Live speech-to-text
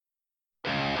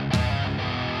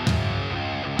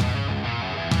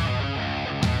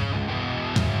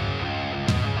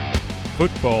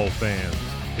football fans.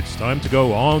 It's time to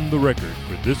go on the record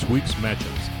for this week's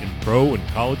matchups in pro and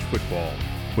college football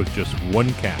with just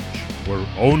one catch. We're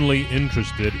only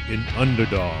interested in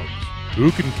underdogs.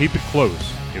 Who can keep it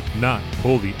close, if not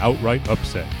pull the outright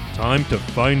upset? Time to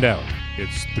find out.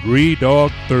 It's Three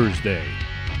Dog Thursday.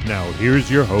 Now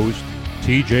here's your host,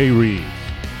 TJ Reeves.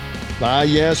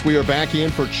 Yes, we are back in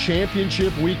for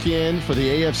championship weekend for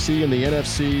the AFC and the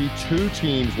NFC. Two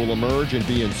teams will emerge and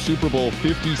be in Super Bowl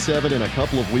 57 in a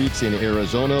couple of weeks in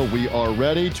Arizona. We are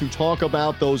ready to talk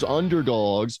about those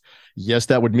underdogs. Yes,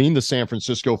 that would mean the San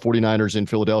Francisco 49ers in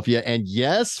Philadelphia. And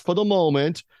yes, for the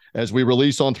moment, as we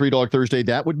release on Three Dog Thursday,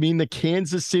 that would mean the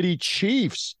Kansas City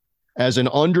Chiefs as an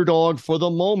underdog for the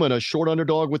moment, a short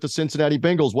underdog with the Cincinnati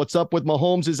Bengals. What's up with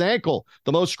Mahomes' ankle?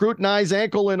 The most scrutinized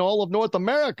ankle in all of North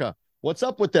America. What's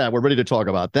up with that? We're ready to talk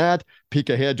about that.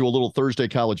 Peek ahead to a little Thursday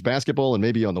college basketball and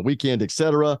maybe on the weekend,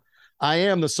 etc. I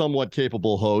am the somewhat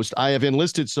capable host. I have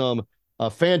enlisted some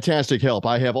fantastic help.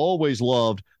 I have always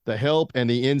loved the help and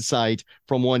the insight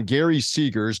from one Gary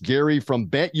Seegers. Gary from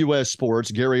BetUS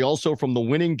Sports. Gary also from the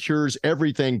Winning Cures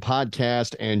Everything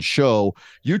podcast and show.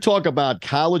 You talk about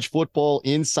college football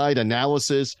insight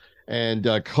analysis and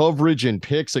coverage and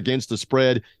picks against the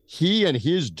spread. He and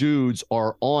his dudes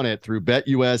are on it through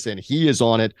BetUS, and he is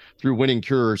on it through Winning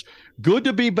Cures. Good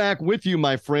to be back with you,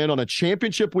 my friend, on a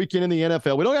championship weekend in the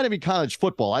NFL. We don't got any college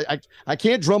football. I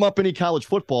can't drum up any college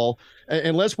football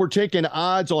unless we're taking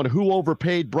odds on who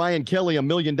overpaid Brian Kelly $1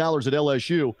 million at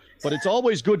LSU. But it's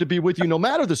always good to be with you no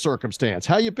matter the circumstance.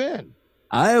 How you been?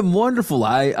 I am wonderful.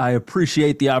 I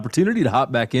appreciate the opportunity to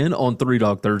hop back in on Three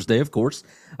Dog Thursday, of course.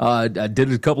 I did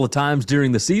it a couple of times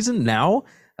during the season. Now,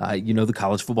 the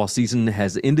college football season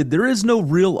has ended. There is no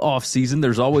real off season.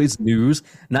 There's always news,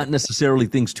 not necessarily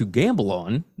things to gamble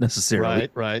on necessarily.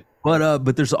 Right.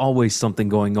 But there's always something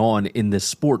going on in this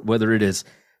sport, whether it is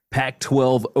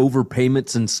Pac-12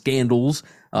 overpayments and scandals,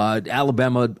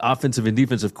 Alabama offensive and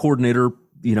defensive coordinator,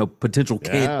 potential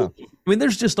candidate. I mean,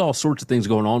 there's just all sorts of things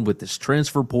going on with this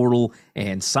transfer portal,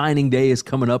 and signing day is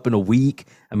coming up in a week.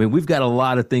 I mean, we've got a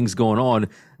lot of things going on.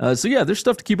 There's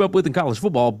stuff to keep up with in college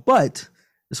football. But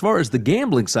as far as the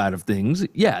gambling side of things, the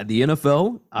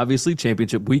NFL, obviously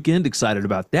championship weekend, excited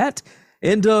about that.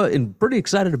 And pretty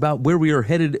excited about where we are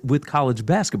headed with college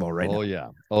basketball right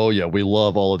now. Oh, yeah. We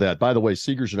love all of that. By the way,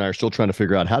 Seegers and I are still trying to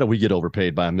figure out how do we get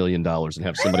overpaid by $1 million and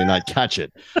have somebody not catch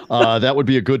it. That would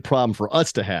be a good problem for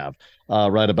us to have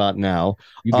right about now.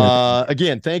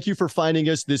 Again, thank you for finding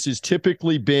us. This has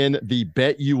typically been the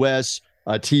BetUS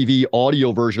TV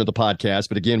audio version of the podcast.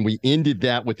 But again, we ended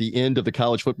that with the end of the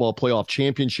college football playoff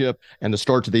championship and the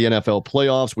start to the NFL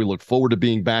playoffs. We look forward to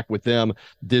being back with them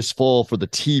this fall for the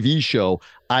TV show.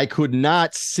 I could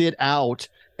not sit out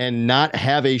and not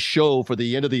have a show for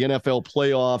the end of the NFL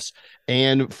playoffs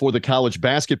and for the college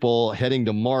basketball heading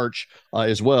to March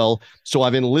as well. So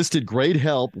I've enlisted great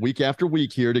help week after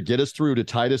week here to get us through, to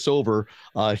tide us over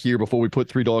here before we put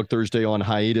Three Dog Thursday on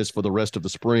hiatus for the rest of the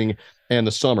spring and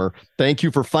the summer. Thank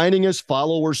you for finding us.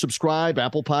 Follow or subscribe.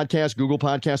 Apple Podcasts, Google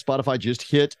Podcasts, Spotify. Just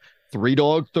hit Three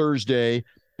Dog Thursday,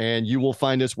 and you will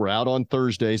find us. We're out on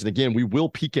Thursdays. And again, we will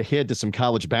peek ahead to some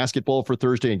college basketball for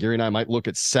Thursday. And Gary and I might look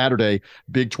at Saturday,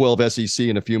 Big 12 SEC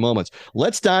in a few moments.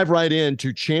 Let's dive right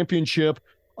into championship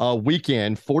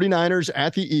weekend. 49ers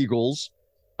at the Eagles,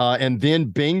 and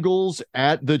then Bengals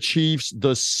at the Chiefs,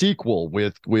 the sequel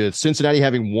with Cincinnati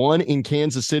having won in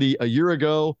Kansas City a year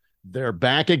ago. They're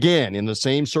back again in the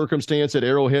same circumstance at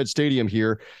Arrowhead Stadium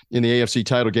here in the AFC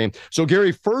title game. So,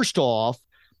 Gary, first off,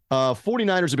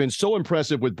 49ers have been so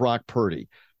impressive with Brock Purdy.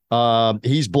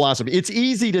 He's blossomed. It's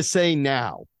easy to say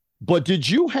now, but did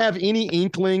you have any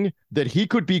inkling that he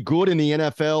could be good in the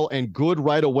NFL and good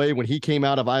right away when he came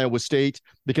out of Iowa State?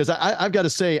 Because I've got to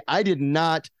say, I did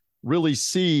not really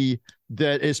see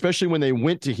that, especially when they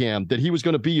went to him, that he was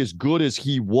going to be as good as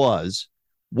he was.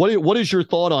 What is your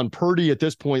thought on Purdy at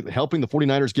this point, helping the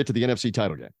 49ers get to the NFC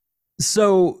title game?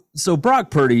 So Brock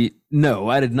Purdy, no,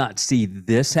 I did not see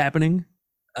this happening.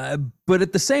 But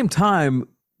at the same time,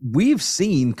 we've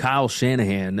seen Kyle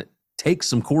Shanahan take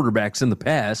some quarterbacks in the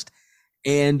past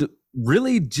and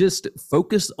really just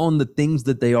focus on the things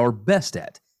that they are best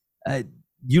at.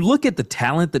 You look at the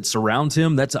talent that surrounds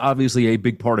him, that's obviously a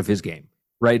big part of his game,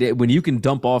 right? When you can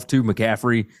dump off to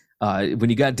McCaffrey, when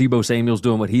you got Deebo Samuels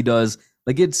doing what he does,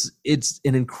 like it's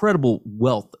an incredible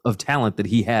wealth of talent that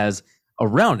he has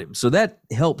around him. So that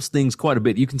helps things quite a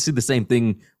bit. You can see the same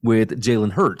thing with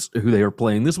Jalen Hurts, who they are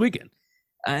playing this weekend.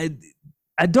 I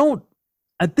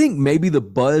think maybe the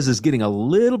buzz is getting a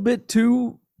little bit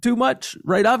too much,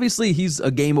 right? Obviously, he's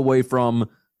a game away from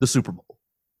the Super Bowl,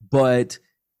 but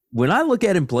when I look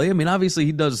at him play, I mean, obviously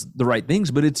he does the right things,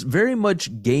 but it's very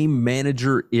much game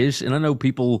manager-ish. And I know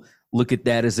people look at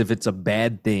that as if it's a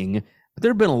bad thing, but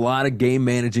there have been a lot of game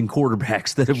managing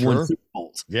quarterbacks that have won Super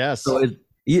Bowls. Yes. So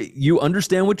you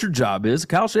understand what your job is.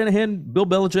 Kyle Shanahan, Bill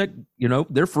Belichick,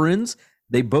 they're friends.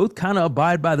 They both kind of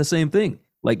abide by the same thing.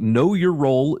 Like, know your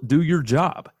role, do your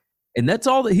job. And that's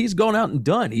all that he's gone out and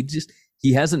done.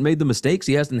 He hasn't made the mistakes.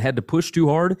 He hasn't had to push too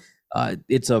hard.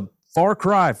 It's a far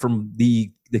cry from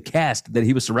the cast that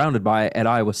he was surrounded by at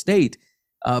Iowa State.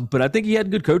 But I think he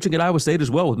had good coaching at Iowa State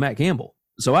as well with Matt Campbell.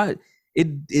 So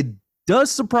it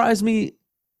does surprise me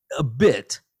a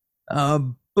bit.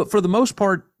 But for the most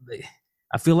part,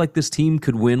 I feel like this team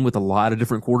could win with a lot of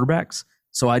different quarterbacks.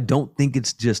 So I don't think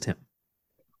it's just him.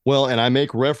 Well, and I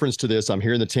make reference to this. I'm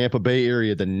here in the Tampa Bay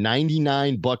area. The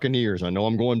 99 Buccaneers, I know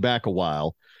I'm going back a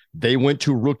while. They went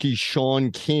to rookie Sean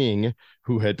King,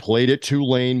 who had played at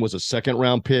Tulane, was a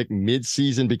second-round pick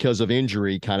midseason because of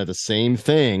injury, kind of the same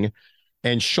thing.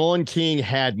 And Sean King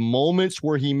had moments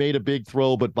where he made a big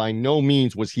throw, but by no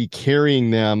means was he carrying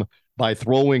them by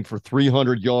throwing for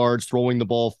 300 yards, throwing the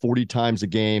ball 40 times a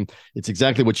game. It's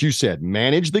exactly what you said.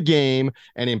 Manage the game,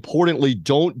 and importantly,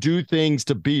 don't do things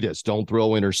to beat us. Don't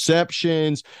throw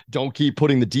interceptions. Don't keep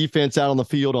putting the defense out on the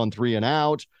field on 3 and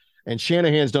out. And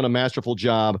Shanahan's done a masterful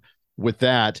job with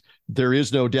that. There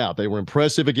is no doubt. They were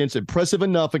impressive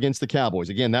enough against the Cowboys.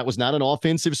 Again, that was not an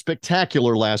offensive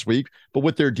spectacular last week, but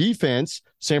with their defense,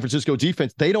 San Francisco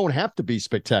defense, they don't have to be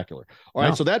spectacular. All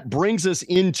right, so that brings us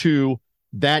into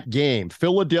that game.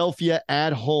 Philadelphia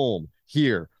at home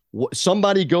here.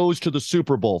 Somebody goes to the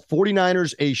Super Bowl.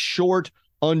 49ers, a short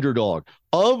underdog.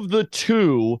 Of the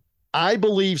two, I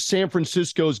believe San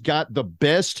Francisco's got the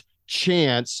best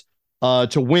chance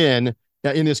to win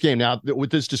in this game. Now,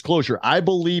 with this disclosure, I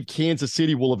believe Kansas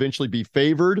City will eventually be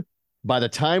favored. By the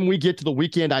time we get to the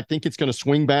weekend, I think it's going to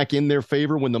swing back in their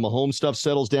favor when the Mahomes stuff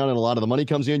settles down and a lot of the money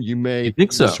comes in. You may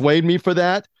persuade me for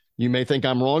that. You may think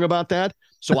I'm wrong about that.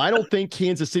 So I don't think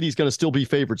Kansas City is going to still be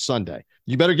favored Sunday.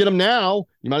 You better get them now.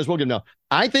 You might as well get them now.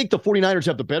 I think the 49ers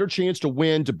have the better chance to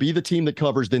win, to be the team that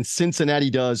covers, than Cincinnati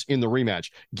does in the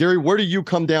rematch. Gary, where do you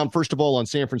come down, first of all, on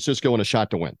San Francisco and a shot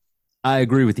to win? I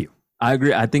agree with you. I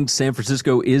agree. I think San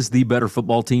Francisco is the better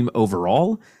football team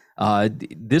overall.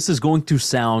 This is going to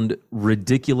sound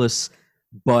ridiculous,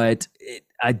 but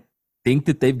I think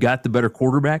that they've got the better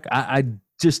quarterback. I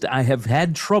have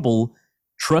had trouble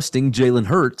trusting Jalen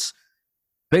Hurts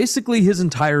basically his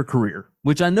entire career,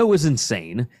 which I know is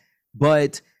insane,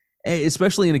 but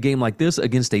especially in a game like this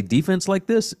against a defense like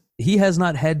this, he has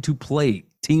not had to play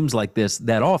teams like this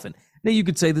that often. Now, you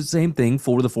could say the same thing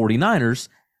for the 49ers,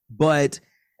 but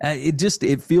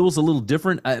it feels a little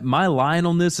different. My line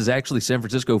on this is actually San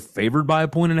Francisco favored by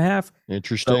 1.5.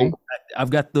 Interesting. So I've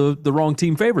got the wrong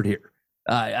team favored here.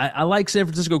 I like San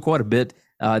Francisco quite a bit.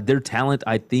 Their talent,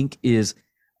 I think, is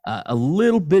a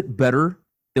little bit better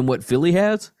than what Philly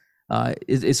has,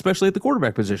 especially at the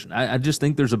quarterback position. I just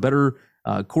think there's a better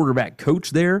quarterback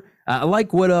coach there. I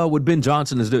like what Ben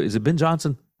Johnson is doing. Is it Ben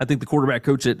Johnson? I think the quarterback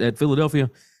coach at Philadelphia.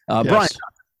 Yes.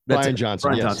 Brian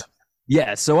Johnson.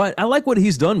 Yeah, so I like what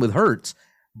he's done with Hurts,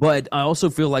 but I also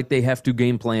feel like they have to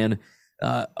game plan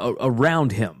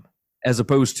around him as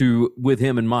opposed to with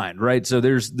him in mind, right? So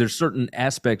there's certain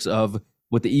aspects of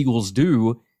what the Eagles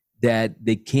do that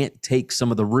they can't take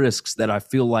some of the risks that I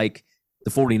feel like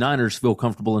the 49ers feel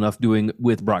comfortable enough doing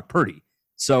with Brock Purdy.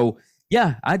 So,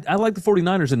 yeah, I like the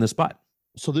 49ers in this spot.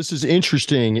 So this is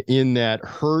interesting in that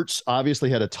Hurts obviously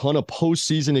had a ton of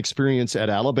postseason experience at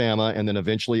Alabama and then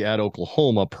eventually at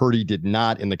Oklahoma. Purdy did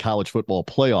not in the college football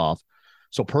playoff.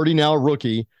 So Purdy now a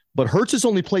rookie, but Hurts has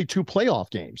only played 2 playoff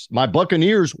games. My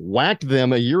Buccaneers whacked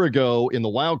them a year ago in the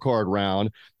wild card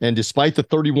round, and despite the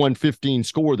 31-15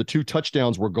 score, the 2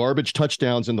 touchdowns were garbage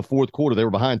touchdowns in the fourth quarter. They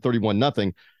were behind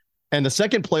 31-0. And the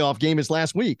second playoff game is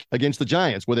last week against the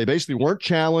Giants, where they basically weren't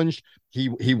challenged.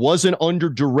 He wasn't under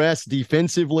duress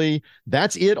defensively.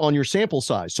 That's it on your sample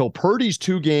size. So Purdy's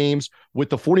 2 games with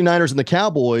the 49ers and the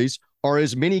Cowboys are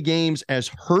as many games as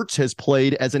Hurts has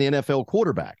played as an NFL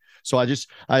quarterback. So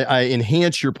I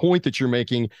enhance your point that you're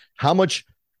making. How much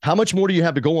more do you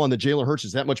have to go on that Jalen Hurts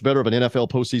is that much better of an NFL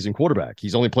postseason quarterback?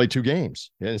 He's only played 2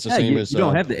 games. And it's the same as you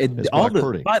don't have to.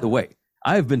 Purdy. By the way,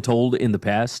 I have been told in the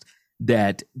past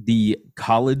that the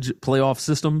college playoff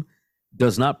system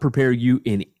does not prepare you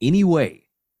in any way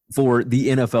for the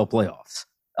NFL playoffs.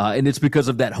 And it's because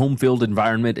of that home field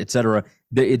environment, et cetera.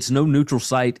 It's no neutral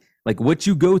site. Like what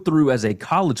you go through as a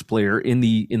college player in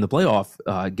the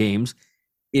playoff games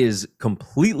is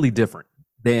completely different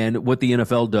than what the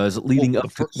NFL does leading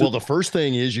up to. The first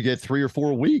thing is you get 3 or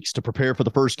 4 weeks to prepare for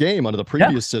the first game under the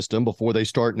previous system before they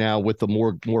start now with the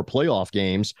more playoff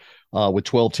games with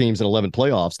 12 teams and 11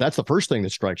 playoffs. That's the first thing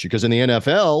that strikes you, because in the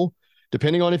NFL,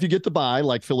 depending on if you get the bye,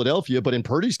 like Philadelphia, but in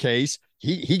Purdy's case,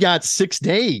 he got 6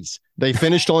 days. They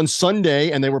finished on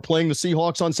Sunday and they were playing the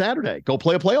Seahawks on Saturday. Go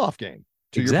play a playoff game,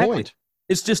 to your point.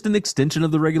 It's just an extension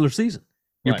of the regular season.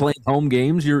 You're playing home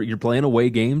games, you're playing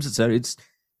away games, etc.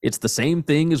 It's the same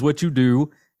thing as what you do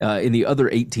in the other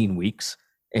 18 weeks,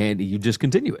 and you just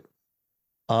continue it.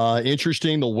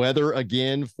 Interesting. The weather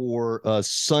again for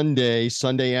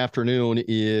Sunday afternoon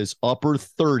is upper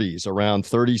 30s, around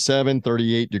 37,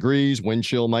 38 degrees. Wind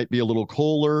chill might be a little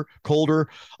colder.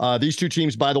 These two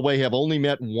teams, by the way, have only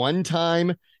met one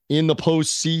time in the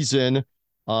postseason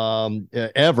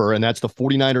ever, and that's the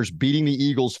 49ers beating the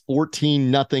Eagles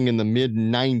 14-0 in the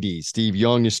mid-90s. Steve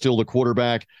Young is still the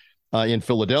quarterback in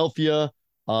Philadelphia.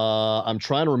 I'm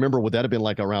trying to remember, would that have been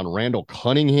like around Randall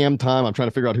Cunningham time? I'm trying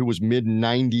to figure out who was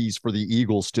mid-90s for the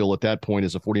Eagles still at that point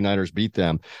as the 49ers beat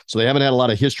them. So they haven't had a lot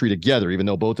of history together, even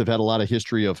though both have had a lot of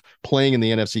history of playing in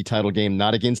the NFC title game,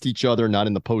 not against each other, not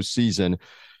in the postseason.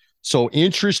 So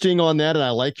interesting on that, and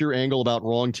I like your angle about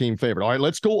wrong team favorite. All right,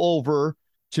 let's go over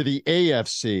to the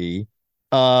AFC,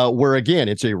 where, again,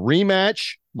 it's a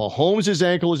rematch. Mahomes'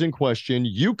 ankle is in question.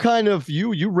 You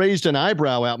raised an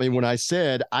eyebrow at me when I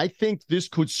said I think this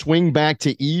could swing back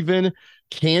to even.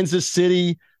 Kansas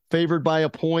City favored by a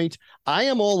point. I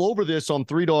am all over this on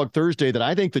Three Dog Thursday that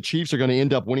I think the Chiefs are going to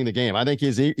end up winning the game. I think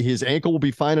his ankle will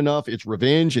be fine enough. It's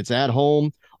revenge. It's at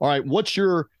home. All right, what's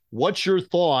your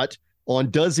thought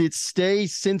on, does it stay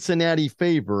Cincinnati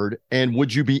favored, and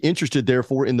would you be interested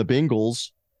therefore in the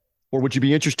Bengals? Or would you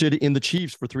be interested in the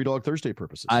Chiefs for Three Dog Thursday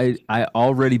purposes? I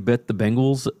already bet the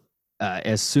Bengals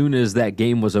as soon as that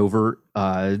game was over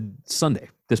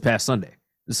this past Sunday.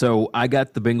 So I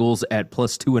got the Bengals at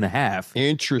plus 2.5.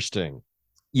 Interesting.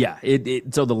 Yeah.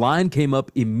 So the line came up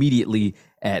immediately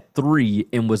at 3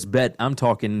 and was bet, I'm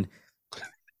talking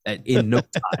in no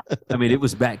time. I mean, it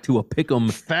was back to a pick 'em.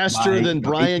 Faster than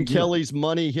Brian Kelly's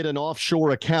money hit an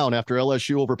offshore account after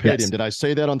LSU overpaid him. Did I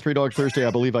say that on Three Dog Thursday?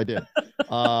 I believe I did.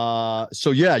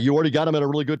 So yeah, you already got him at a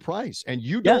really good price. And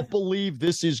you don't believe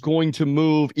this is going to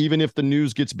move, even if the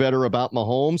news gets better about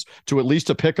Mahomes, to at least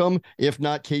a pick 'em, if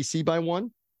not KC by 1?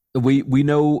 We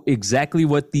know exactly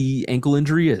what the ankle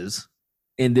injury is,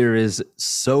 and there is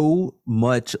so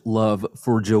much love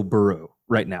for Joe Burrow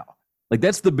right now. Like,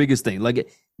 that's the biggest thing.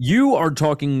 Like, you are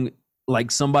talking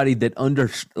like somebody that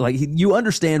you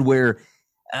understand where,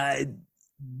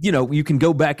 you can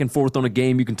go back and forth on a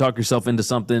game. You can talk yourself into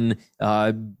something.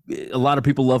 A lot of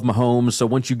people love Mahomes. So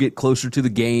once you get closer to the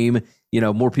game,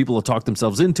 more people will talk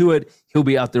themselves into it. He'll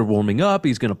be out there warming up.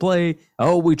 He's going to play.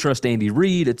 Oh, we trust Andy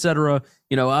Reid, et cetera.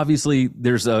 Obviously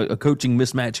there's a coaching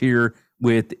mismatch here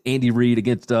with Andy Reid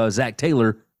against Zach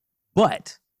Taylor,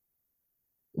 but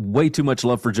way too much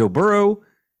love for Joe Burrow.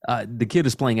 The kid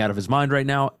is playing out of his mind right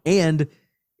now, and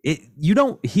you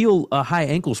don't heal a high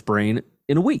ankle sprain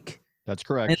in a week. That's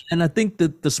correct. And I think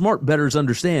that the smart bettors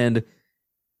understand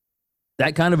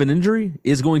that kind of an injury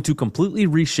is going to completely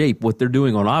reshape what they're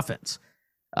doing on offense.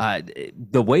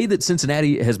 The way that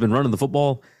Cincinnati has been running the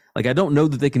football, like, I don't know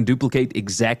that they can duplicate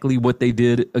exactly what they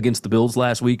did against the Bills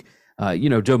last week.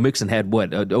 Joe Mixon had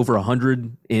over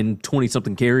 100 in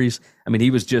 20-something carries. I mean,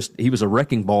 he was a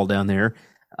wrecking ball down there.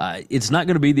 It's not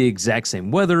going to be the exact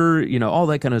same weather, all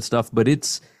that kind of stuff, but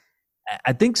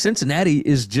I think Cincinnati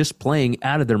is just playing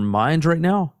out of their minds right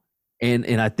now.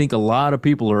 And I think a lot of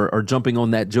people are jumping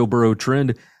on that Joe Burrow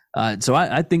trend. So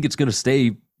I think it's going to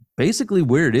stay basically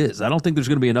where it is. I don't think there's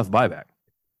going to be enough buyback.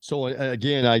 So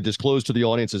again, I disclose to the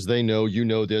audience, as they know,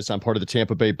 this. I'm part of the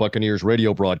Tampa Bay Buccaneers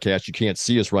radio broadcast. You can't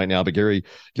see us right now, but Gary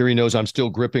knows I'm still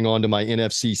gripping onto my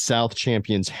NFC South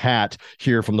champions hat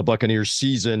here from the Buccaneers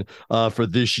season for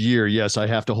this year. Yes, I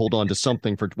have to hold on to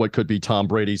something for what could be Tom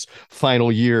Brady's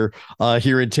final year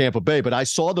here in Tampa Bay. But I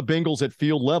saw the Bengals at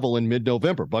field level in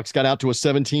mid-November. Bucs got out to a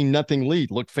 17-0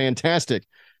 lead, looked fantastic.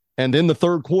 And then the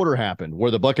third quarter happened,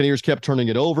 where the Buccaneers kept turning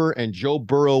it over, and Joe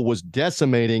Burrow was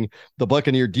decimating the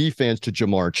Buccaneer defense, to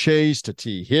Jamar Chase, to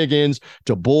T. Higgins,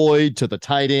 to Boyd, to the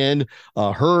tight end,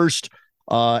 Hurst.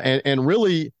 And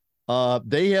really,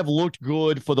 they have looked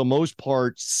good for the most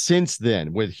part since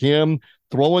then, with him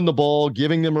throwing the ball,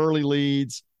 giving them early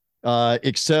leads,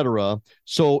 etc.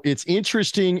 So it's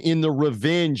interesting in the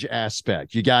revenge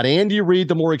aspect. You got Andy Reid,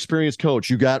 the more experienced coach.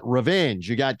 You got revenge.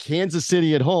 You got Kansas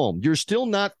City at home. You're still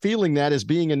not feeling that as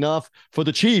being enough for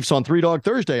the Chiefs on Three Dog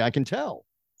Thursday, I can tell.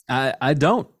 I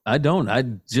don't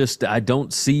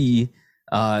see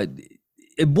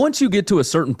once you get to a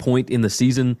certain point in the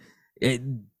season,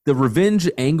 the revenge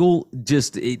angle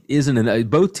just it isn't.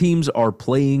 Both teams are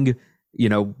playing,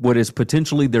 what is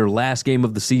potentially their last game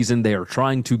of the season. They are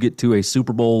trying to get to a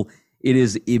Super Bowl. It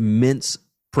is immense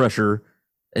pressure,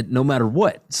 no matter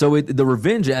what. So the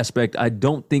revenge aspect, I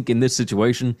don't think in this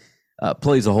situation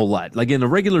plays a whole lot. Like in a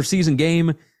regular season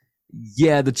game,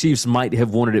 yeah, the Chiefs might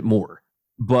have wanted it more.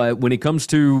 But when it comes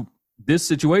to this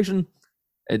situation,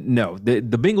 no, the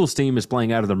Bengals team is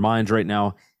playing out of their minds right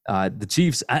now. The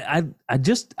Chiefs, I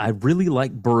really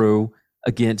like Burrow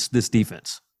against this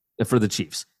defense for the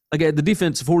Chiefs. Like the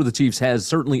defense for the Chiefs has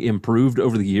certainly improved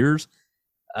over the years,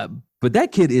 but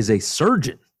that kid is a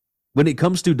surgeon when it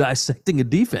comes to dissecting a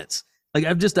defense. Like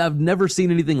I've never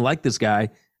seen anything like this guy.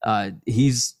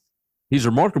 He's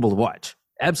remarkable to watch.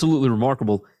 Absolutely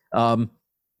remarkable.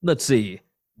 Let's see.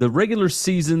 The regular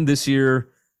season this year,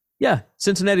 yeah,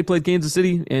 Cincinnati played Kansas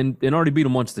City and already beat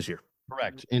them once this year.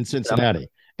 Correct, in Cincinnati.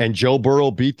 And Joe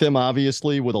Burrow beat them,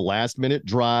 obviously, with a last-minute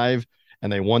drive,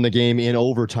 and they won the game in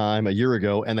overtime a year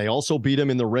ago. And they also beat them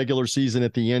in the regular season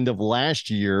at the end of last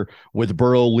year with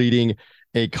Burrow leading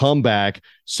a comeback.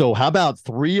 So how about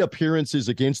 3 appearances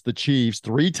against the Chiefs,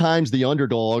 3 times the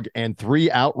underdog, and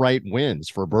 3 outright wins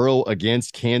for Burrow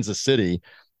against Kansas City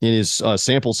in his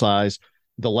sample size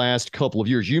the last couple of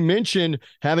years. You mentioned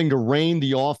having to rein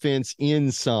the offense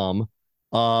in some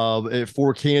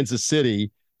for Kansas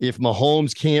City. If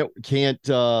Mahomes can't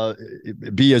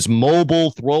be as mobile,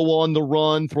 throw on the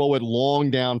run, throw it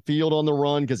long downfield on the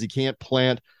run because he can't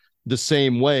plant the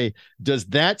same way. Does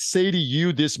that say to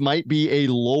you this might be a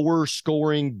lower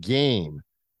scoring game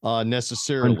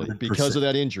necessarily 100%. Because of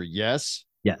that injury? Yes.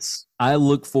 Yes. I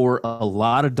look for a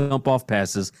lot of dump off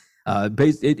passes,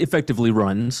 effectively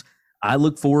runs. I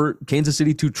look for Kansas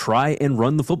City to try and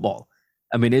run the football.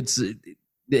 I mean,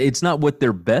 it's not what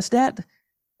they're best at,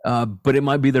 but it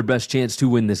might be their best chance to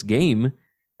win this game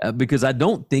because I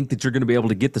don't think that you're going to be able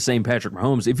to get the same Patrick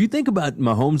Mahomes. If you think about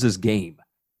Mahomes' game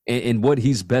and what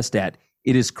he's best at,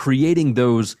 it is creating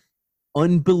those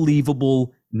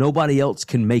unbelievable, nobody else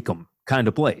can make them kind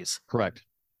of plays. Correct.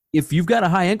 If you've got a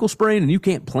high ankle sprain and you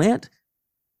can't plant,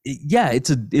 yeah, it's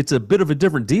a bit of a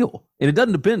different deal. And it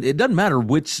doesn't matter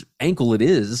which ankle it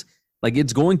is. Like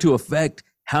it's going to affect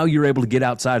how you're able to get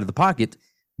outside of the pocket,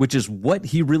 which is what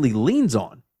he really leans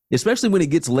on, especially when it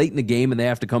gets late in the game and they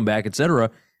have to come back, etc.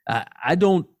 I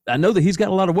know that he's got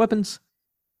a lot of weapons.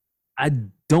 I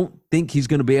don't think he's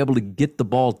going to be able to get the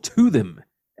ball to them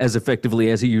as effectively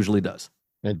as he usually does.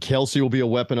 And Kelsey will be a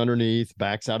weapon underneath,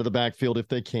 backs out of the backfield if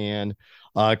they can.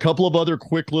 A couple of other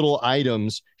quick little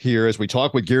items here as we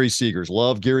talk with Gary Seegers.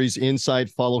 Love Gary's insight.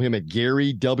 Follow him at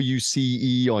Gary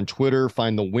WCE on Twitter.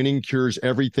 Find the Winning Cures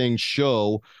Everything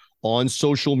show on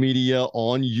social media,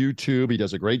 on YouTube. He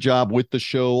does a great job with the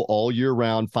show all year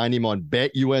round. Find him on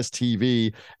BetUS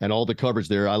TV and all the coverage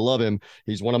there. I love him.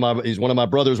 He's one of my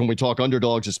brothers when we talk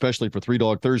underdogs, especially for 3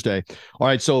 Dog Thursday. All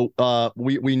right, so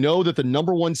we know that the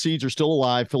number 1 seeds are still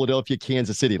alive, Philadelphia,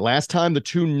 Kansas City. Last time the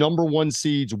 2 number 1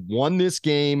 seeds won this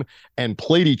game and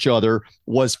played each other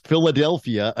was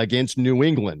Philadelphia against New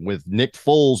England, with Nick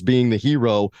Foles being the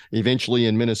hero eventually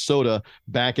in Minnesota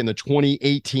back in the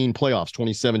 2018 playoffs,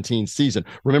 2017 season.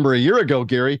 Remember a year ago,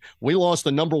 Gary, we lost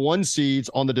the number 1 seeds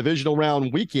on the divisional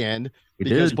round weekend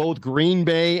because both Green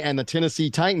Bay and the Tennessee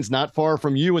Titans, not far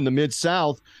from you in the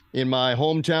Mid-South, in my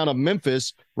hometown of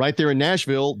Memphis, right there in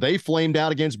Nashville, they flamed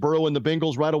out against Burrow and the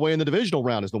Bengals right away in the divisional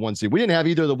round as the 1 seed. We didn't have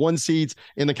either of the 1 seeds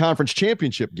in the conference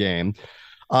championship game.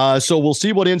 So we'll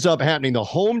see what ends up happening. The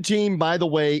home team, by the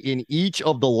way, in each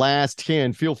of the last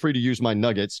 10, feel free to use my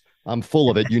nuggets. I'm full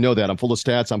of it. You know that. I'm full of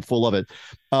stats. I'm full of it.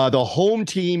 The home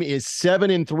team is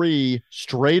 7-3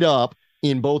 straight up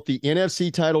in both the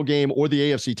NFC title game or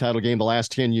the AFC title game the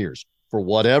last 10 years. For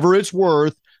whatever it's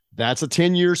worth, that's a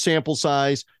 10-year sample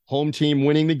size. Home team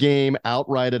winning the game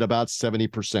outright at about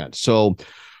 70%. So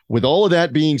with all of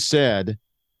that being said,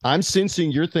 I'm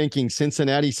sensing you're thinking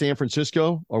Cincinnati, San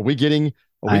Francisco. Are we getting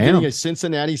a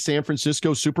Cincinnati, San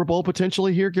Francisco Super Bowl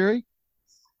potentially here, Gary?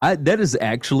 That is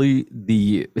actually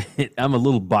I'm a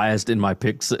little biased in my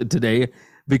picks today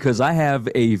because I have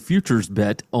a futures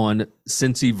bet on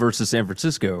Cincy versus San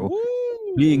Francisco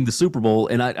being the Super Bowl,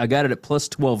 and I got it at plus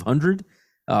 1,200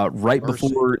 right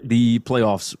before the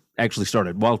playoffs actually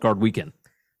started, wild card weekend.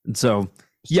 And so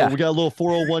we got a little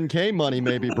 401k money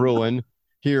maybe brewing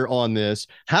here on this.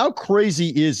 How crazy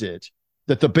is it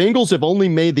that the Bengals have only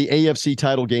made the AFC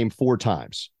title game 4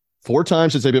 times? 4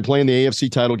 times since they've been playing the AFC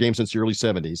title game since the early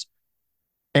 70s.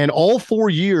 And all 4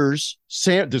 years,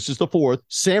 this is the fourth,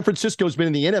 San Francisco's been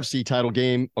in the NFC title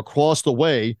game across the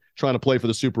way trying to play for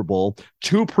the Super Bowl.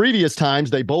 2 previous times,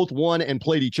 they both won and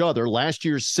played each other. Last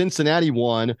year, Cincinnati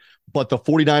won, but the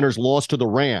 49ers lost to the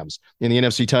Rams in the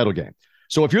NFC title game.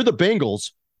 So if you're the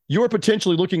Bengals, you're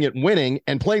potentially looking at winning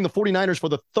and playing the 49ers for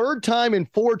the 3rd time in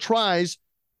 4 tries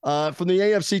from the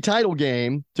AFC title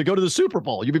game to go to the Super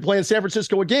Bowl. You'll be playing San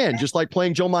Francisco again, just like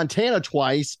playing Joe Montana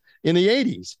twice in the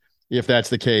 80s. If that's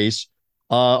the case.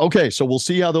 Okay, so we'll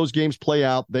see how those games play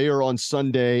out. They are on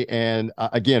Sunday. And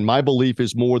again, my belief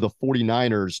is more the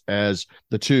 49ers as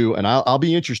the 2. And I'll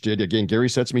be interested. Again, Gary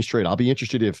sets me straight. I'll be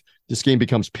interested if this game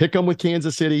becomes pick'em with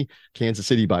Kansas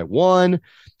City by 1,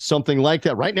 something like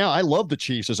that. Right now, I love the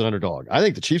Chiefs as an underdog. I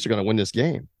think the Chiefs are going to win this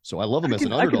game. So I love them as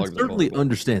an underdog. I can certainly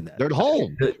understand that. They're at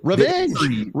home.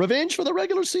 Revenge for the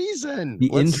regular season. The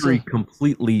injury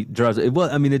completely drives it. Well,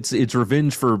 I mean, it's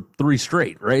revenge for 3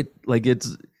 straight, right? Like,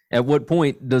 it's at what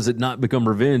point does it not become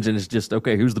revenge and it's just,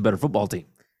 okay, who's the better football team?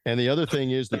 And the other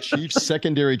thing is the Chiefs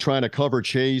secondary trying to cover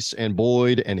Chase and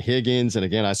Boyd and Higgins. And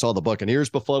again, I saw the Buccaneers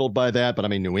befuddled by that, but I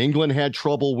mean, New England had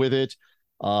trouble with it.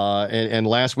 And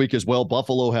last week as well,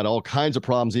 Buffalo had all kinds of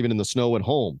problems, even in the snow at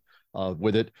home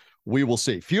with it. We will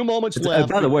see. Few moments left.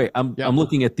 By the way, I'm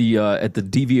looking at the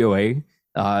DVOA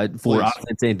for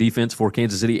offense and defense for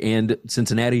Kansas City and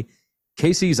Cincinnati.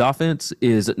 KC's offense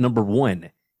is number 1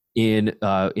 in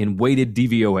weighted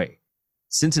DVOA.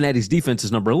 Cincinnati's defense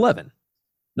is number 11.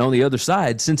 Now on the other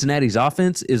side, Cincinnati's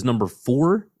offense is number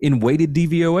 4 in weighted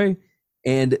DVOA,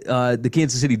 and the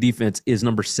Kansas City defense is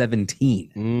number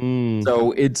 17.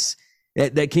 So it's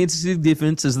that Kansas City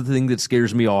defense is the thing that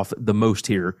scares me off the most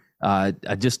here. I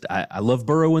love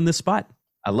Burrow in this spot.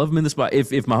 I love him in this spot. If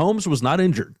Mahomes was not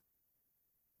injured,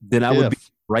 then I would be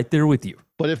right there with you.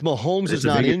 But if Mahomes is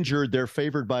not injured, they're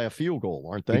favored by a field goal,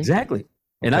 aren't they? Exactly.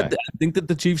 And I think that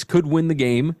the Chiefs could win the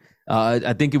game.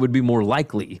 I think it would be more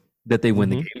likely that they win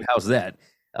the game. How's that?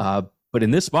 But in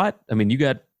this spot, I mean, you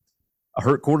got a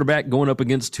hurt quarterback going up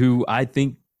against who I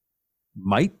think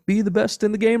might be the best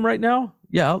in the game right now.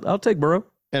 Yeah, I'll take Burrow.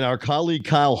 And our colleague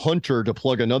Kyle Hunter, to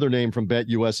plug another name from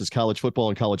BetUS's college football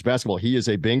and college basketball, he is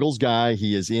a Bengals guy.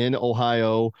 He is in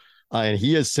Ohio, and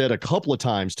he has said a couple of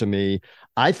times to me,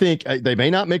 I think they may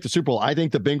not make the Super Bowl. I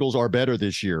think the Bengals are better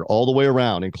this year all the way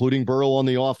around, including Burrow on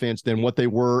the offense, than what they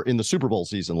were in the Super Bowl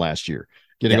season last year,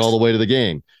 getting all the way to the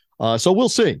game. So we'll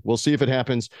see. We'll see if it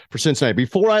happens for Cincinnati.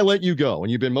 Before I let you go,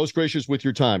 and you've been most gracious with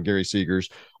your time, Gary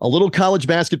Seegers, a little college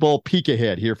basketball peek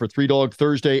ahead here for Three Dog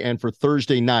Thursday and for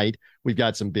Thursday night. We've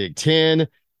got some Big Ten.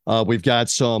 We've got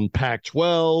some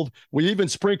Pac-12. We even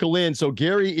sprinkle in. So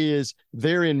Gary is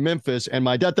there in Memphis, and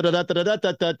my go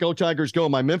Tigers go.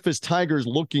 My Memphis Tigers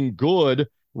looking good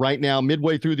right now,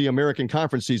 midway through the American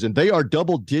Conference season. They are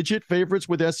double-digit favorites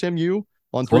with SMU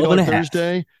on Three Dog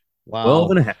Thursday. Wow.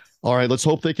 12.5. All right, let's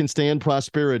hope they can stand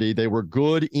prosperity. They were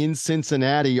good in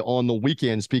Cincinnati on the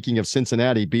weekend. Speaking of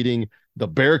Cincinnati, beating the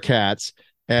Bearcats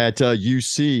at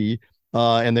UC.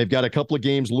 And they've got a couple of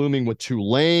games looming with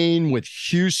Tulane, with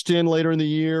Houston later in the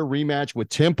year, rematch with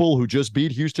Temple, who just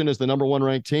beat Houston as the number 1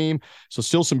 ranked team. So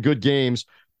still some good games.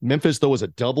 Memphis, though, is a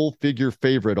double-figure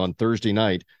favorite on Thursday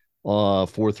night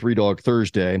for Three Dog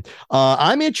Thursday.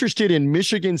 I'm interested in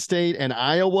Michigan State and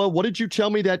Iowa. What did you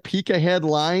tell me that peek ahead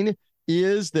line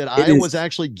is, that Iowa's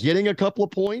actually getting a couple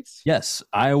of points? Yes,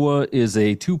 Iowa is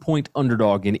a 2-point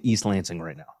underdog in East Lansing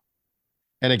right now.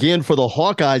 And again, for the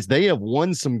Hawkeyes, they have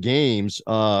won some games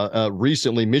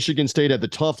recently. Michigan State had the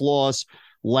tough loss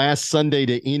last Sunday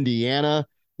to Indiana.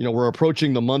 You know, we're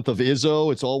approaching the month of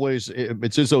Izzo.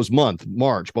 It's Izzo's month,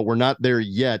 March, but we're not there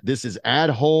yet. This is at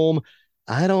home.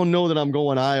 I don't know that I'm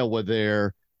going Iowa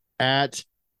there at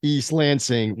East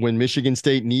Lansing when Michigan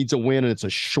State needs a win, and it's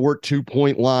a short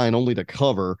 2-point line only to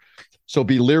cover. So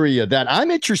be leery of that.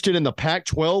 I'm interested in the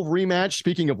Pac-12 rematch.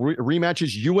 Speaking of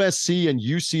rematches, USC and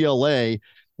UCLA,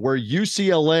 where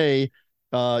UCLA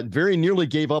very nearly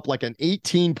gave up like an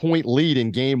 18-point lead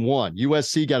in game 1.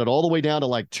 USC got it all the way down to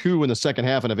like 2 in the second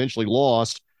half and eventually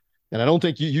lost. And I don't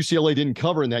think UCLA didn't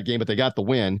cover in that game, but they got the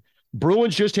win.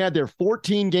 Bruins just had their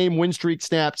 14-game win streak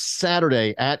snapped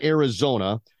Saturday at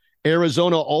Arizona.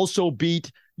 Arizona also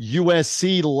beat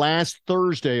USC last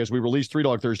Thursday, as we released Three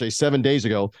Dog Thursday 7 days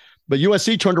ago. But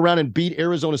USC turned around and beat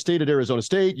Arizona State at Arizona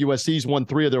State. USC's won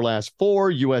 3 of their last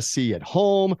 4. USC at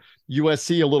home.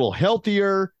 USC a little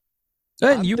healthier.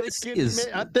 I'm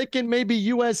thinking maybe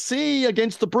USC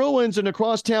against the Bruins in a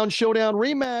crosstown showdown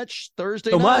rematch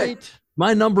Thursday night.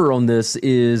 My number on this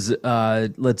is,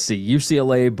 let's see,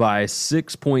 UCLA by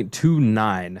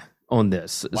 6.29 on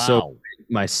this. Wow. So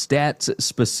my stats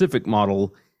specific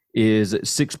model is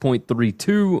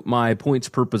 6.32. My points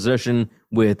per possession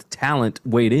with talent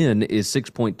weighed in is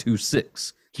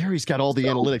 6.26. Gary's got all the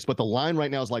analytics, but the line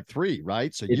right now is like 3,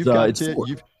 right? So you've got it's 4.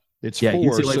 It's yeah,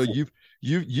 4. UCLA So 4.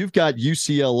 You've got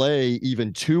UCLA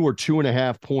even 2 or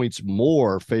 2.5 points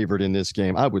more favored in this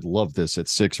game. I would love this at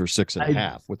 6 or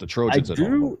 6.5 with the Trojans at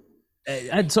home.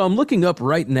 So I'm looking up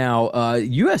right now.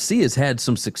 USC has had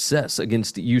some success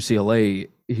against UCLA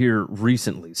here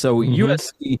recently. So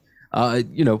USC,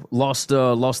 lost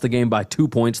the game by 2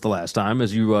 points the last time,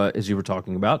 as you were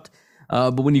talking about.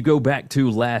 But when you go back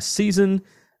to last season,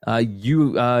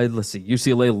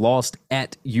 UCLA lost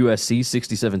at USC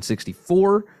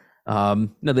 67-64.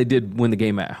 Now they did win the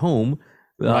game at home.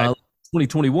 Right.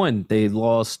 2021, they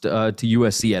lost to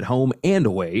USC at home and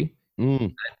away.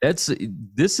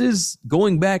 This is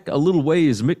going back a little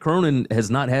ways. Mick Cronin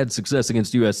has not had success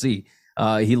against USC.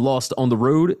 He lost on the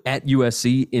road at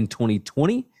USC in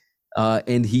 2020,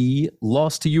 and he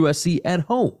lost to USC at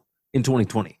home in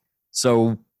 2020.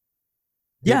 So,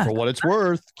 yeah, for what it's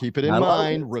worth, keep it in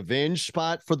mind. Revenge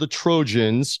spot for the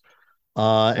Trojans,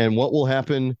 and what will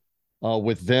happen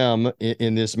with them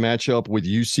in this matchup with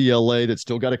UCLA that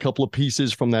still got a couple of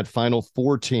pieces from that Final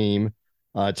Four team.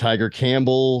 Tiger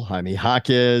Campbell, Jaime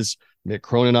Jaquez, Mick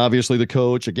Cronin, obviously the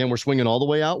coach. Again, we're swinging all the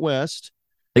way out west.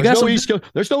 There's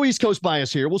no East Coast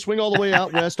bias here. We'll swing all the way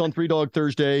out west on 3 Dog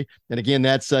Thursday. And again,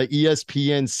 that's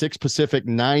ESPN 6 Pacific,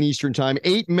 9 Eastern time,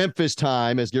 8 Memphis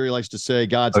time, as Gary likes to say,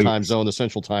 God's time zone, the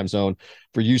central time zone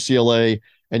for UCLA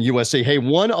and USC. Hey,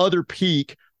 one other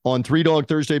peek on 3 Dog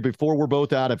Thursday before we're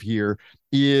both out of here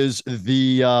is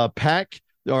the Big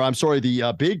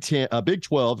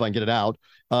 12, if I can get it out.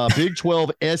 Big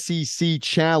 12 SEC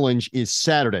Challenge is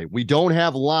Saturday. We don't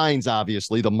have lines,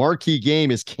 obviously. The marquee game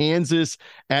is Kansas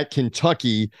at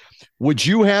Kentucky. Would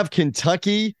you have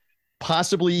Kentucky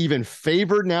possibly even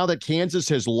favored now that Kansas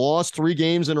has lost 3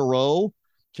 games in a row?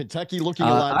 Kentucky looking a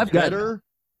lot better.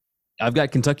 I've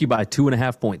got Kentucky by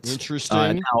 2.5 points.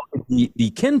 Interesting. Now,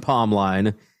 the KenPom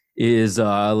line is,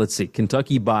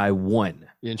 Kentucky by 1.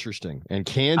 Interesting. And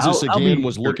Kansas,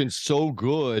 was looking so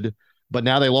good. But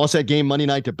now they lost that game Monday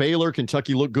night to Baylor.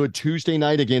 Kentucky looked good Tuesday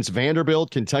night against Vanderbilt.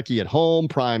 Kentucky at home,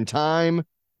 prime time.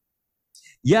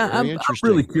 Yeah, I'm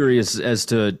really curious as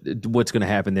to what's going to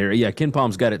happen there. Yeah,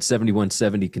 KenPom's got it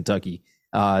 71-70 Kentucky.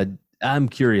 I'm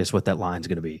curious what that line's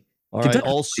going to be. All right.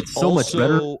 Also, much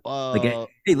better.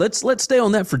 Hey, let's stay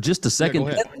on that for just a second.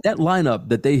 Yeah, that lineup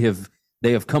that they have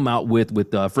come out with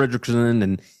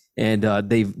Fredrickson and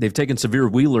they've taken Severe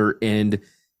Wheeler and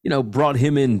brought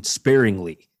him in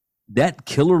sparingly. That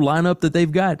killer lineup that they've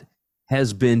got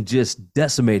has been just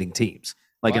decimating teams.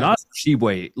 An Oscar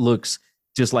Tshiebwe looks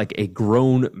just like a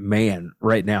grown man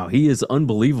right now. He is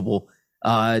unbelievable.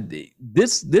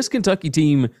 This Kentucky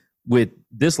team with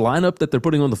this lineup that they're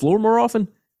putting on the floor more often,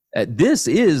 this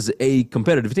is a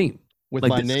competitive team. With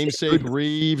my namesake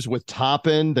Reeves, with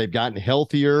Toppin, they've gotten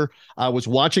healthier. I was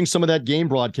watching some of that game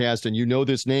broadcast, and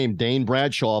this name, Dane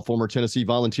Bradshaw, former Tennessee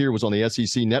Volunteer, was on the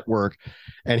SEC Network,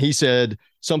 and he said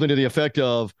something to the effect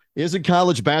of, isn't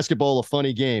college basketball a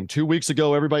funny game? 2 weeks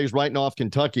ago, everybody's writing off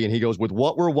Kentucky, and he goes, with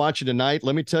what we're watching tonight,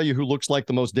 let me tell you who looks like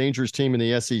the most dangerous team in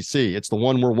the SEC. It's the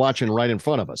one we're watching right in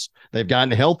front of us. They've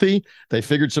gotten healthy. They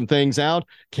figured some things out.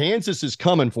 Kansas is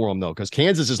coming for them, though, because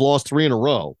Kansas has lost 3 in a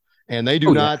row. And they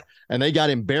do not, and they got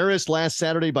embarrassed last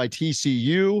Saturday by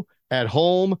TCU at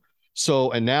home.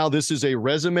 So, and now this is a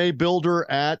resume builder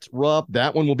at Rupp.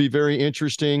 That one will be very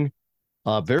interesting.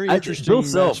 Very interesting Bill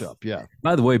Self, matchup. Yeah.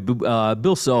 By the way,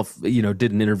 Bill Self,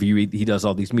 did an interview. He does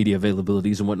all these media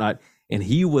availabilities and whatnot, and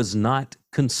he was not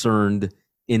concerned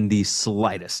in the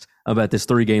slightest about this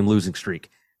 3-game losing streak.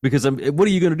 Because what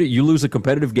are you going to do? You lose a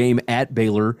competitive game at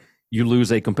Baylor. You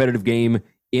lose a competitive game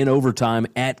in overtime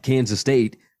at Kansas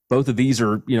State. Both of these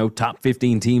are, top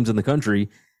 15 teams in the country.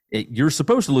 You're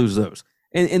supposed to lose those.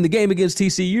 And in the game against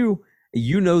TCU,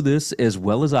 this as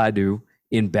well as I do.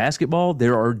 In basketball,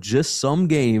 there are just some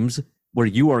games where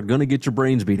you are going to get your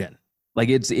brains beat in.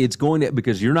 It's going to,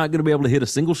 because you're not going to be able to hit a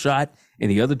single shot, and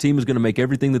the other team is going to make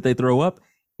everything that they throw up,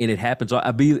 and it happens.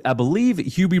 I believe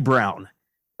Hubie Brown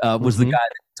was the guy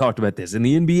that talked about this. In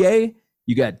the NBA,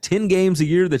 you got 10 games a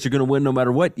year that you're going to win no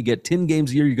matter what. You get 10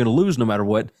 games a year you're going to lose no matter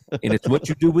what. And it's what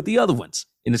you do with the other ones.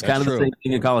 And it's kind of the same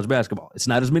thing in college basketball. It's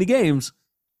not as many games,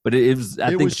 but it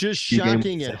was just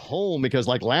shocking at home because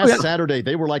last Saturday,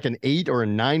 they were like an 8 or a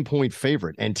 9 point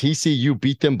favorite and TCU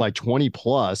beat them by 20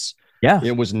 plus. Yeah.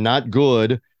 It was not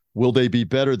good. Will they be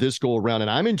better this go around?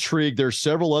 And I'm intrigued. There's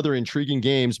several other intriguing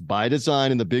games by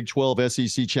design in the Big 12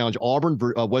 SEC Challenge. Auburn,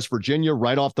 West Virginia,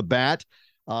 right off the bat.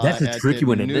 That's a tricky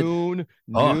one.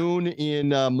 Noon in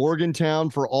Morgantown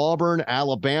for Auburn,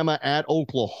 Alabama at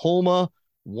Oklahoma.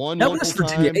 West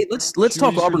Virginia. Hey, let's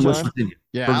talk Auburn, West Virginia.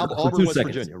 Yeah, Auburn, West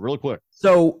Virginia, real quick.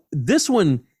 So this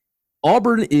one,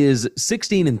 Auburn is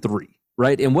 16-3,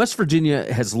 right? And West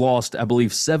Virginia has lost, I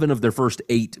believe, 7 of their first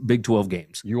 8 Big 12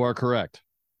 games. You are correct.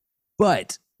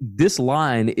 But this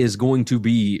line is going to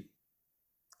be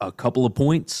a couple of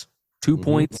points, 2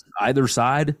 points either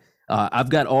side. I've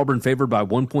got Auburn favored by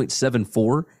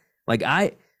 1.74.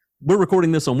 We're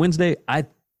recording this on Wednesday. I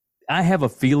have a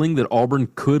feeling that Auburn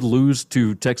could lose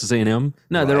to Texas A&M.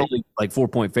 No, right. They're only like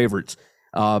 4-point favorites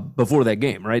before that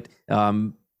game, right?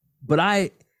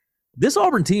 But this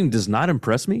Auburn team does not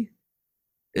impress me,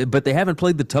 but they haven't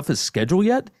played the toughest schedule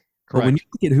yet. Correct. But when you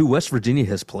look at who West Virginia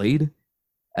has played,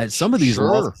 some of these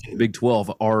losses in the Big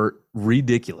 12 are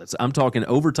ridiculous. I'm talking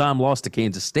overtime loss to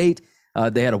Kansas State.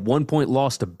 They had a 1-point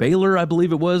loss to Baylor, I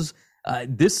believe it was.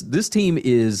 This team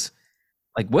is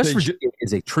like West Virginia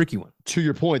is a tricky one. To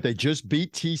your point, they just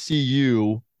beat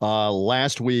TCU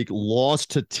last week,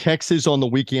 lost to Texas on the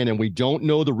weekend, and we don't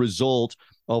know the result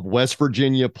of West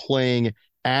Virginia playing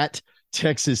at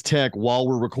Texas Tech while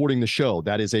we're recording the show.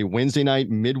 That is a Wednesday night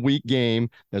midweek game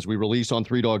as we release on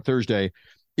Three Dog Thursday.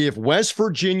 If West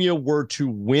Virginia were to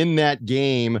win that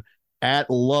game at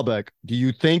Lubbock, do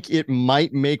you think it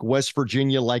might make West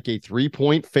Virginia like a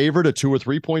 3-point favorite, a 2 or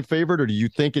 3-point favorite, or do you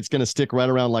think it's going to stick right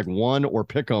around like 1 or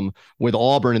pick 'em with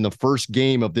Auburn in the first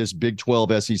game of this Big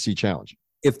 12 SEC challenge?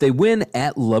 If they win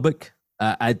at Lubbock,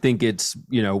 I think it's,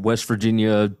 West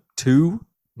Virginia 2,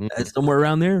 somewhere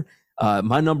around there.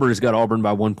 My number has got Auburn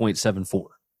by 1.74.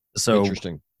 So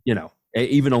interesting.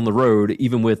 Even on the road,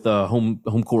 even with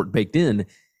home court baked in.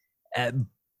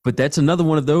 But that's another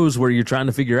one of those where you're trying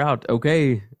to figure out,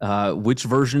 okay, which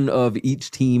version of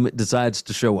each team decides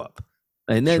to show up.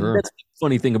 And that's the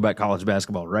funny thing about college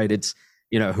basketball, right? It's,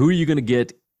 who are you going to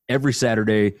get every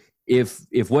Saturday?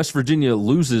 If West Virginia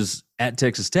loses at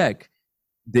Texas Tech,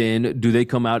 then do they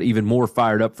come out even more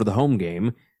fired up for the home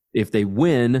game? If they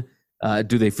win,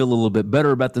 do they feel a little bit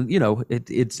better about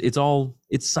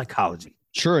it's psychology.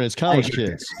 Sure, and it's college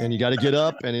kids, and you got to get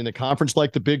up. And in a conference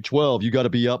like the Big 12, you got to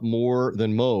be up more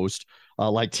than most.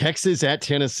 Like Texas at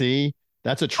Tennessee,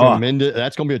 that's a tremendous.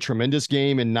 That's going to be a tremendous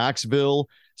game in Knoxville,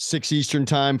 6 Eastern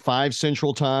time, 5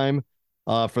 Central time.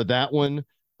 For that one,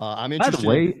 I'm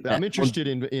interested. I'm interested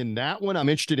in that one. I'm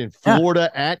interested in Florida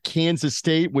at Kansas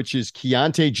State, which is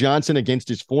Keontae Johnson against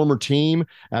his former team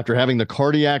after having the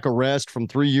cardiac arrest from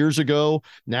 3 years ago.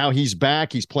 Now he's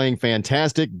back. He's playing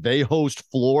fantastic. They host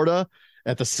Florida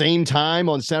at the same time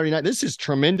on Saturday night. This is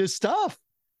tremendous stuff.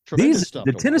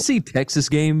 The Tennessee-Texas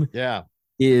game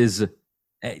is,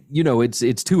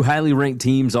 it's 2 highly ranked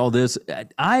teams, all this.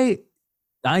 I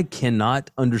cannot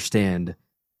understand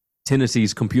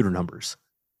Tennessee's computer numbers.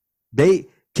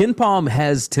 Ken Palm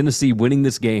has Tennessee winning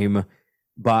this game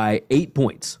by 8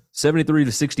 points,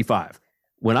 73-65.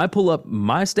 When I pull up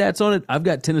my stats on it, I've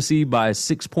got Tennessee by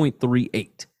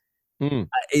 6.38.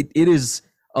 It is...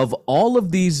 Of all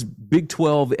of these Big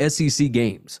 12 SEC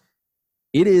games,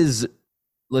 it is,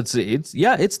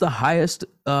 it's the highest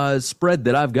spread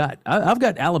that I've got. I've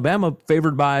got Alabama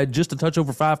favored by just a touch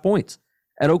over 5 points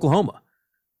at Oklahoma.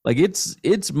 Like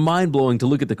it's mind-blowing to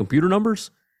look at the computer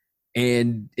numbers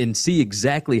and see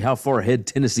exactly how far ahead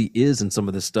Tennessee is in some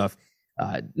of this stuff.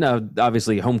 Now,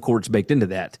 obviously, home court's baked into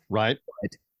that. Right.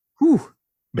 But, whew.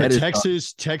 But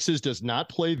Texas does not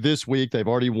play this week. They've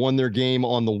already won their game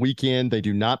on the weekend. They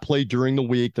do not play during the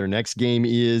week. Their next game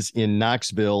is in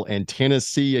Knoxville. And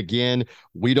Tennessee, again,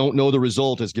 we don't know the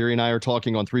result, as Gary and I are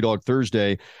talking on Three Dog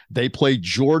Thursday. They play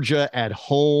Georgia at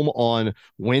home on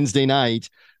Wednesday night.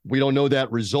 We don't know that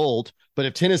result. But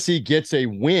if Tennessee gets a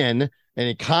win, and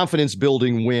a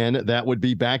confidence-building win, that would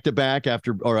be back-to-back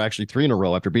actually 3 in a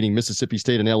row after beating Mississippi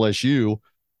State and LSU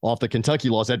off the Kentucky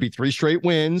loss. That'd be 3 straight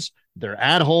wins. They're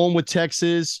at home with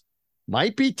Texas.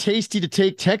 Might be tasty to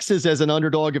take Texas as an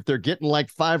underdog if they're getting like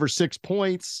 5 or 6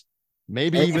 points,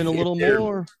 maybe even a little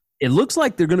more. It looks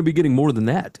like they're going to be getting more than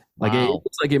that. Like it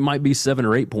looks like it might be 7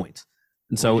 or 8 points.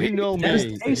 And so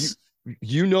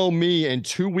you know me, and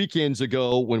 2 weekends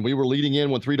ago when we were leading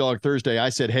in on Three Dog Thursday, I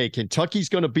said, hey, Kentucky's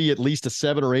going to be at least a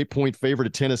 7 or 8 point favorite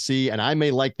at Tennessee, and I may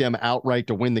like them outright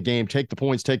to win the game. Take the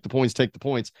points, take the points, take the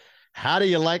points. How do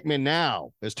you like me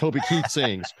now, as Toby Keith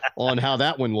sings, on how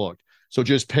that one looked? So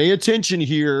just pay attention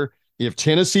here. If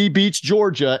Tennessee beats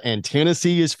Georgia and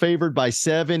Tennessee is favored by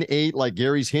 7, 8, like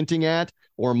Gary's hinting at,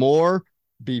 or more,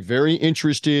 be very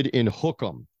interested in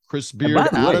Hook'em. Chris Beard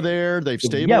out of there. They've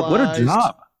stabilized. Yeah, what a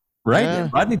job. Right? Yeah.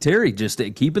 Rodney Terry just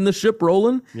keeping the ship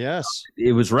rolling. Yes.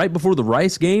 It was right before the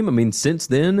Rice game. I mean, since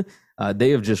then,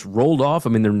 They have just rolled off. I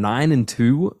mean, they're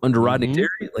 9-2 under Rodney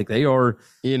Terry. Like, they are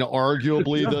in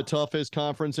arguably the toughest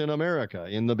conference in America,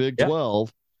 in the Big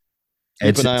 12.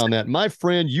 Keep an eye on that. My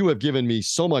friend, you have given me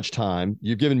so much time.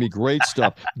 You've given me great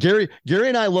stuff. Gary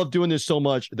and I love doing this so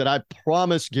much that I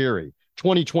promised Gary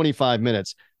 25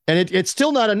 minutes. And it's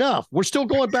still not enough. We're still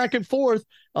going back and forth,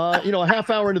 a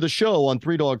half hour into the show on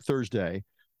Three Dog Thursday.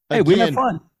 Hey, we have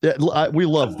fun. We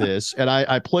love this. And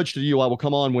I pledge to you, I will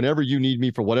come on whenever you need me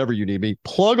for whatever you need me.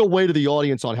 Plug away to the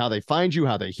audience on how they find you,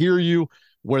 how they hear you,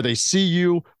 where they see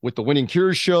you with the Winning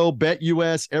Cures show,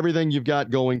 BetUS, everything you've got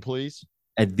going, please.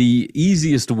 And the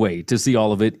easiest way to see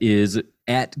all of it is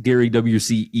at Gary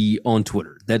WCE on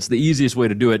Twitter. That's the easiest way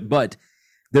to do it. But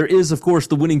there is, of course,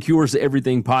 the Winning Cures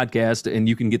Everything podcast, and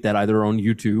you can get that either on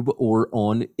YouTube or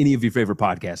on any of your favorite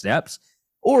podcast apps.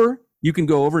 Or you can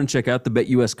go over and check out the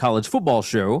BetUS College Football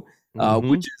Show,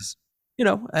 which is,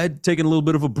 I'd taken a little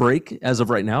bit of a break as of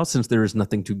right now since there is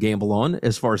nothing to gamble on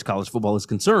as far as college football is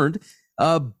concerned.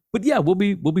 But yeah, we'll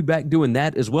be back doing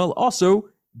that as well. Also,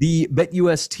 the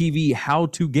BetUS TV How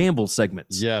to Gamble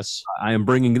segments. Yes. I am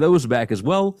bringing those back as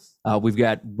well. We've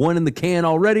got one in the can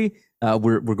already.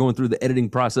 We're going through the editing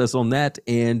process on that.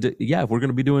 And yeah, we're going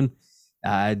to be doing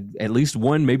at least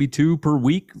one, maybe two per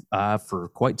week for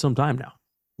quite some time now.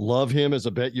 Love him as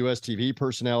a BetUS TV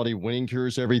personality,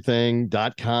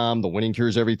 winningcureseverything.com, the Winning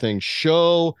Cures Everything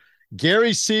show.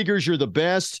 Gary Seegers, you're the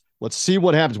best. Let's see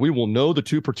what happens. We will know the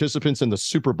two participants in the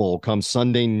Super Bowl come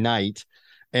Sunday night.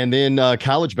 And then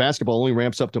college basketball only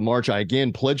ramps up to March. I,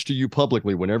 again, pledge to you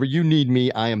publicly, whenever you need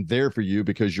me, I am there for you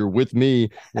because you're with me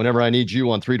whenever I need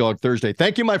you on Three Dog Thursday.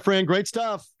 Thank you, my friend. Great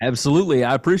stuff. Absolutely.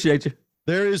 I appreciate you.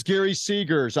 There is Gary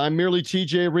Seegers. I'm merely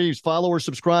TJ Reeves. Follow or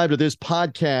subscribe to this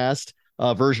podcast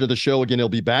version of the show. Again, it'll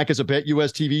be back as a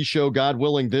BetUS TV show, God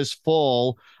willing, this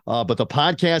fall. But the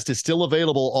podcast is still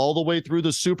available all the way through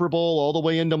the Super Bowl, all the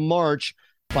way into March.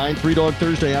 Find Three Dog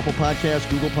Thursday, Apple Podcasts,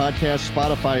 Google Podcasts,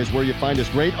 Spotify is where you find us.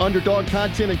 Great underdog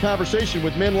content and conversation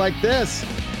with men like this.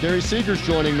 Gary Seegers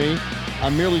joining me.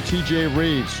 I'm merely TJ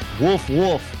Reeves. Woof,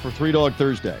 woof for Three Dog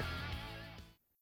Thursday.